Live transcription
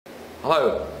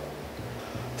Hello.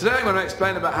 Today I'm going to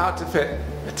explain about how to fit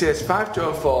a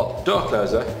TS.5204 door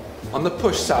closer on the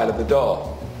push side of the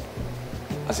door.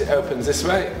 As it opens this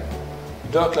way,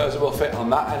 the door closer will fit on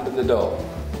that end of the door.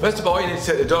 First of all, you need to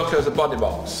take the door closer body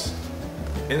box.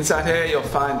 Inside here you'll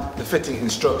find the fitting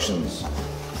instructions.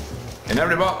 In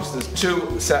every box there's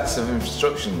two sets of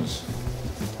instructions.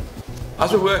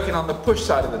 As we're working on the push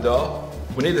side of the door,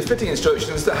 we need the fitting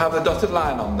instructions that have the dotted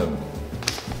line on them.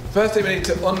 Firstly, we need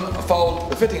to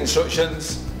unfold the fitting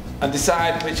instructions and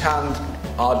decide which hand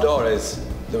our door is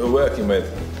that we're working with.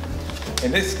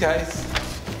 In this case,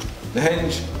 the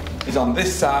hinge is on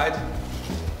this side,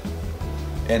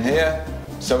 in here,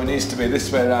 so it needs to be this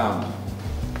way around.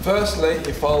 Firstly,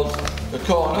 you fold the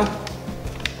corner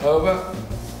over,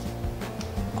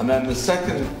 and then the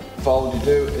second fold you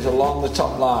do is along the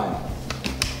top line.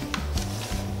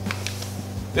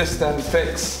 This then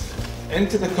fits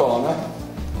into the corner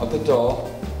of the door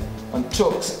and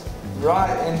tucks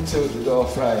right into the door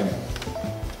frame.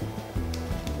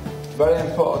 Very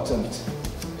important,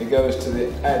 it goes to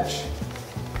the edge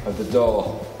of the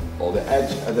door, or the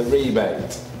edge of the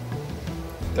rebate.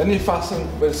 Then you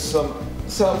fasten with some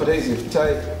self-adhesive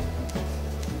tape,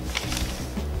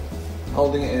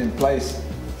 holding it in place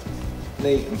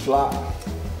neat and flat.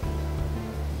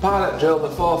 Pilot drill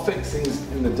the four fixings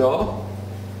in the door.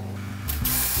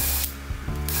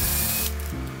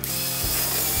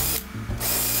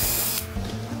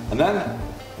 And then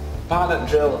pilot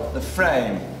drill the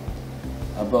frame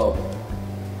above.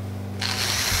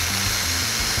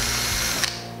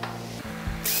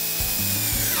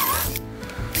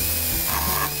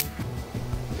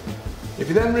 If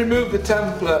you then remove the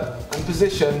template and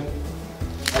position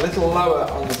a little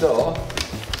lower on the door,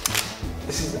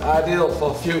 this is ideal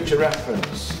for future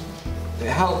reference. It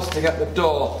helps to get the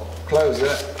door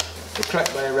closer the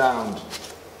correct way around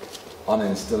on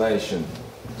installation.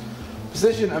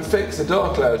 Position and fix the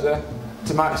door closer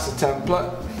to match the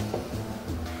template.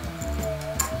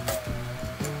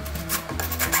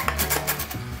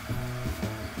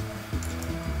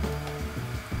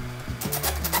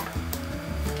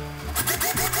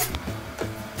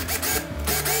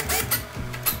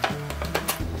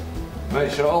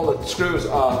 Make sure all the screws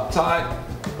are tight,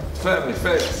 firmly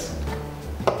fixed,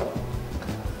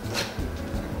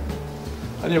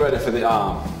 and you're ready for the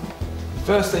arm.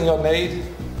 First thing you'll need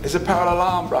is a parallel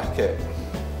arm bracket.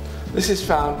 This is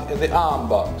found in the arm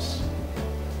box.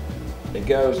 It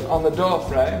goes on the door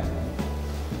frame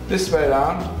this way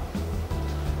around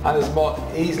and is more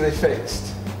easily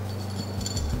fixed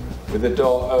with the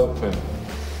door open.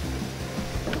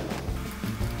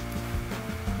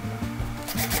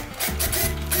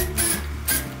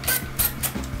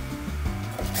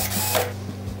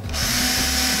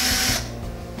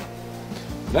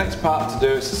 The next part to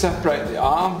do is to separate the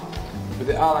arm with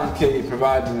the Allen key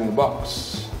provided in the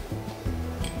box,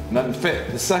 and then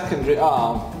fit the secondary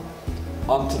arm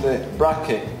onto the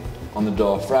bracket on the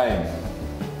door frame.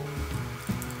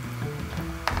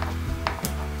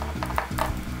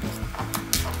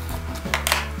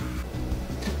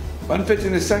 When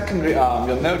fitting the secondary arm,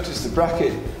 you'll notice the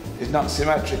bracket is not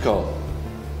symmetrical.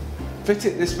 Fit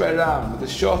it this way around with the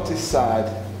shortest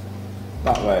side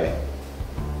that way.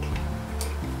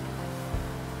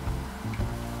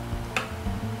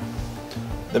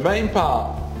 The main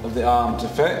part of the arm to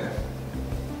fit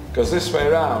goes this way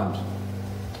around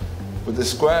with the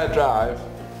square drive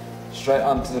straight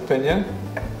onto the pinion.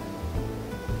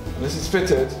 And this is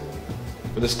fitted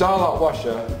with a starlock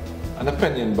washer and a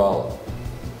pinion bolt.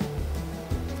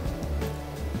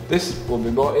 This will be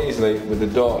more easily with the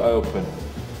door open.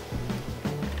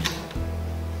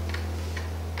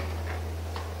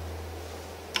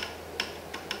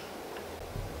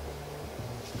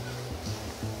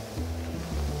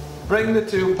 Bring the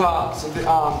two parts of the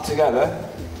arm together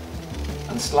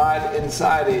and slide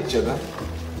inside each other.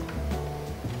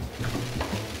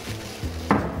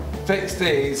 Fix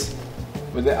these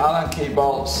with the Allen key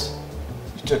bolts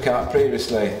you took out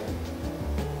previously.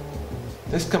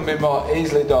 This can be more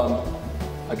easily done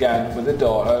again with the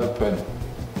door open.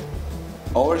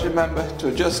 Always remember to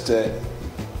adjust it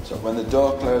so when the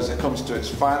door closer comes to its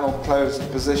final closed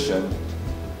position,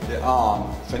 the arm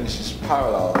finishes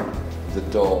parallel with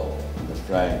the door.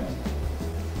 Frame.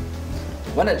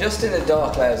 When adjusting the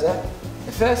door closer,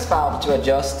 the first valve to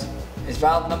adjust is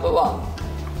valve number 1.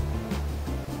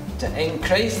 To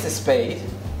increase the speed,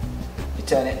 you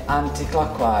turn it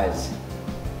anti-clockwise.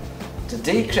 To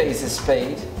decrease the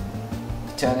speed,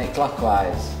 you turn it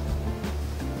clockwise.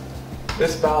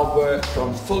 This valve works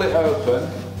from fully open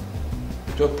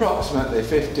to approximately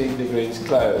 15 degrees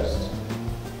closed.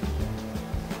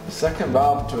 The second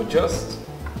valve to adjust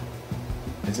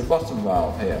is the bottom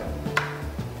valve here.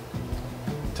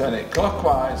 Turn it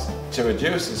clockwise to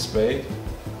reduce the speed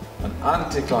and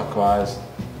anti-clockwise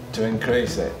to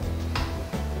increase it.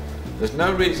 There's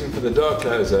no reason for the door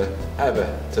closer ever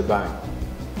to bang.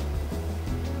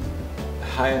 The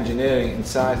high engineering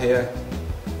inside here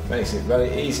makes it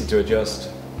very easy to adjust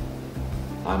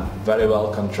and very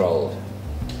well controlled.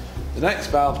 The next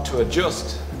valve to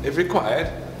adjust, if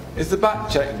required, is the back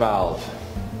check valve.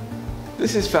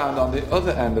 This is found on the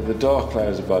other end of the door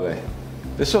closer body.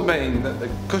 This will mean that the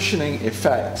cushioning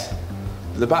effect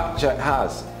the back check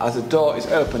has as the door is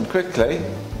opened quickly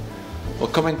will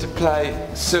come into play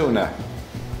sooner.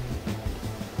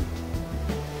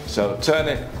 So turn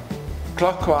it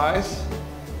clockwise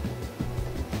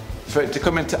for it to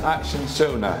come into action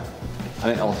sooner,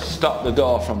 and it'll stop the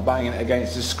door from banging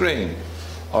against the screen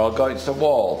or against a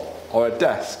wall or a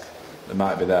desk that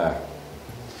might be there.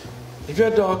 If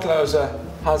your door closer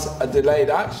has a delayed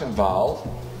action valve,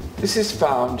 this is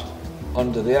found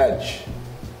under the edge,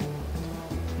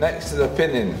 next to the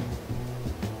pinion.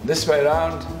 This way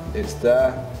around, it's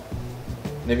there,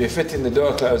 and if you're fitting the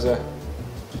door closer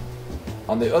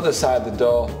on the other side of the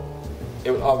door,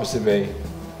 it will obviously be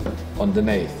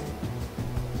underneath.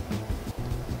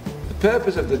 The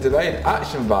purpose of the delayed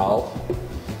action valve,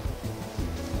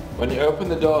 when you open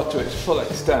the door to its full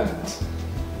extent,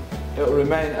 it will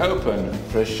remain open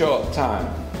for a short time,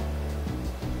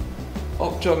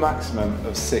 up to a maximum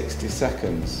of 60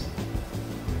 seconds.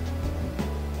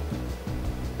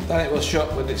 Then it will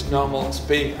shut with its normal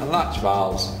speed and latch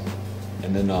valves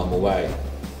in the normal way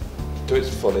to its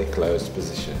fully closed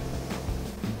position.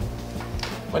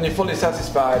 When you're fully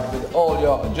satisfied with all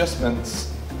your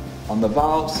adjustments on the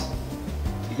valves,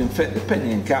 you can fit the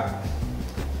pinion cap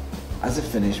as a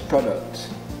finished product.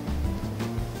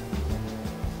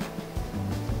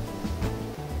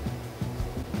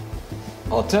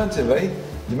 Alternatively,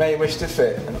 you may wish to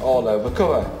fit an all-over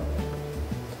cover.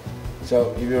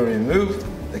 So you will remove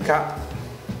the cap,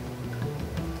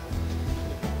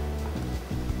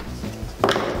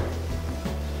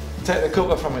 take the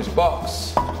cover from its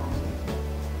box,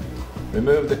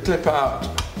 remove the clip out,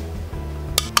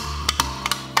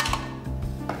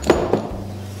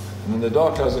 and then the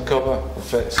door closer cover will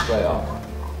fit straight on.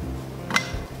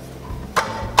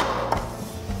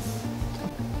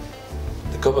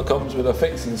 The cover comes with a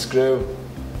fixing screw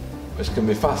which can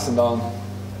be fastened on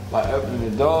by opening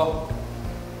the door.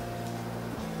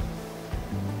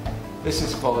 This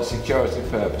is for security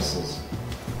purposes.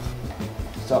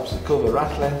 Stops the cover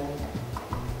rattling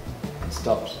and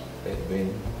stops it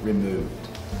being removed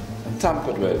and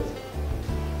tampered with.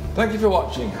 Thank you for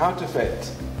watching how to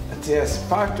fit a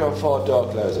TS.5204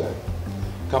 door closer,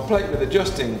 complete with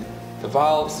adjusting the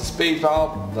valves, the speed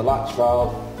valve, the latch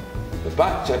valve, the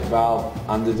back check valve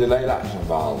and the delayed action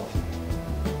valve,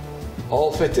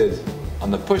 all fitted on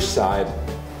the push side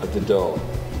of the door.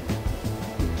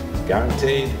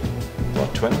 Guaranteed for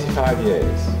 25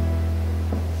 years.